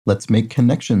Let's make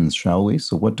connections, shall we?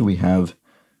 So what do we have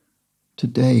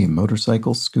today?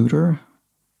 Motorcycle, scooter,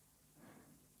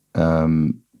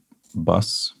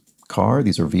 bus, car.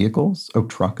 These are vehicles. Oh,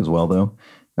 truck as well, though.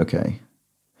 Okay.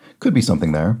 Could be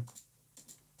something there.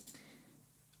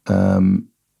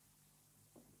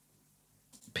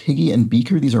 Piggy and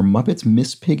Beaker. These are Muppets.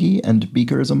 Miss Piggy and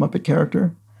Beaker is a Muppet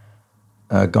character.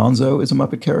 Gonzo is a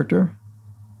Muppet character.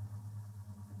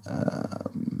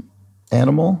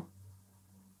 Animal.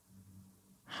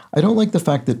 I don't like the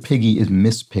fact that Piggy is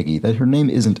Miss Piggy, that her name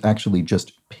isn't actually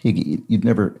just Piggy. You'd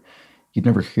never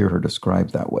hear her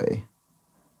described that way.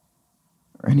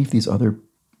 Or any of these other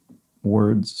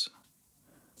words.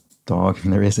 Dog.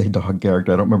 And there is a dog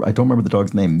character. I don't remember the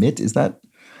dog's name. Mitt, is that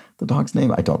the dog's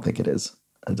name? I don't think it is.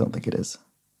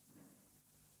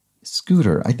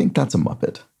 Scooter. I think that's a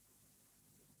Muppet.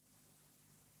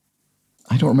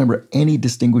 I don't remember any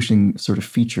distinguishing sort of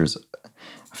features.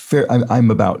 I'm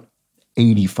about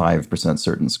 85%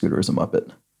 certain Scooter is a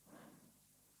Muppet.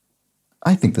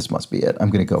 I think this must be it. I'm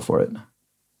going to go for it.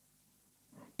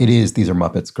 It is. These are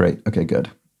Muppets. Great. Okay, good.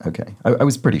 Okay. I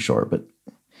was pretty sure, but...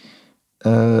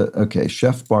 okay,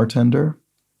 chef, bartender,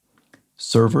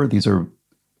 server. These are,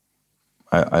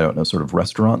 I don't know, sort of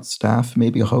restaurant staff,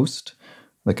 maybe a host,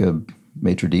 like a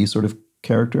maitre d' sort of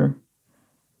character.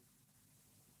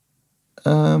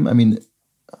 I mean,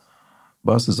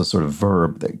 bus is a sort of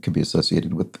verb that could be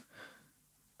associated with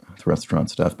restaurant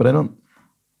staff, but I don't,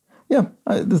 yeah,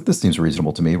 this seems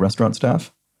reasonable to me. Restaurant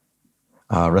staff.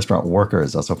 Restaurant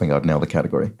workers. I was hoping I'd nail the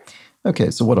category.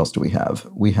 Okay, so what else do we have?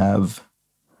 We have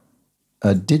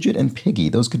Digit and Piggy.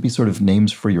 Those could be sort of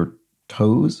names for your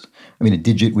toes. I mean, a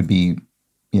digit would be,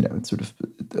 it's sort of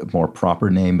a more proper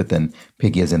name, but then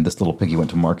Piggy as in this little piggy went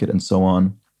to market and so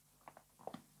on.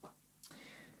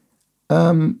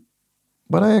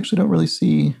 But I actually don't really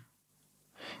see...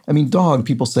 I mean, dog,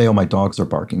 people say, oh, my dogs are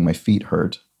barking, my feet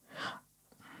hurt.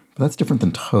 But that's different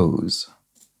than toes.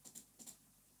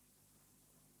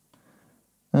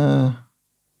 And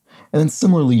then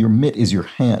similarly, your mitt is your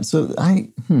hand. So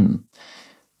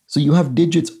So you have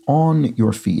digits on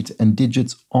your feet and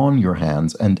digits on your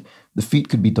hands, and the feet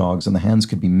could be dogs and the hands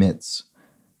could be mitts.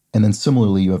 And then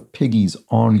similarly, you have piggies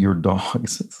on your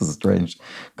dogs. This is a strange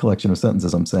collection of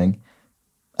sentences I'm saying.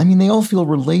 I mean, they all feel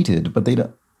related, but they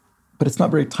don't. But it's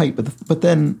not very tight. But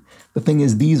then the thing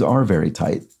is, these are very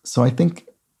tight. So I think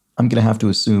I'm going to have to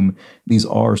assume these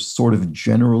are sort of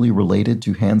generally related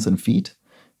to hands and feet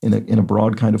in a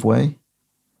broad kind of way.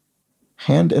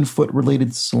 Hand and foot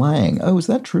related slang. Oh, is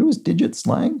that true? Is digit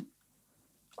slang?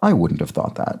 I wouldn't have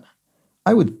thought that.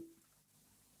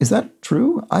 Is that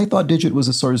true? I thought digit was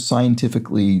a sort of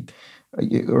scientifically,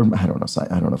 or I don't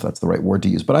know if that's the right word to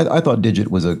use, but I thought digit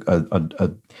was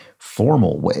a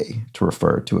formal way to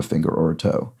refer to a finger or a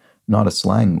toe, not a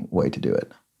slang way to do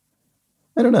it.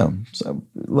 I don't know. So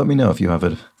let me know if you have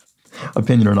an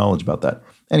opinion or knowledge about that.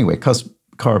 Anyway,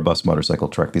 car, bus, motorcycle,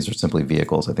 truck, these are simply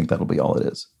vehicles. I think that'll be all it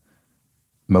is.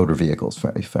 Motor vehicles,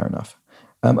 fair enough.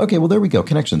 Okay, well, there we go.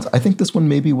 Connections. I think this one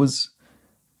maybe was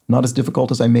not as difficult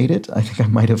as I made it. I think I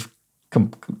might have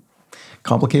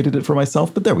complicated it for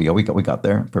myself, but there we go. We got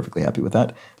there. Perfectly happy with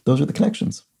that. Those are the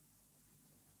connections.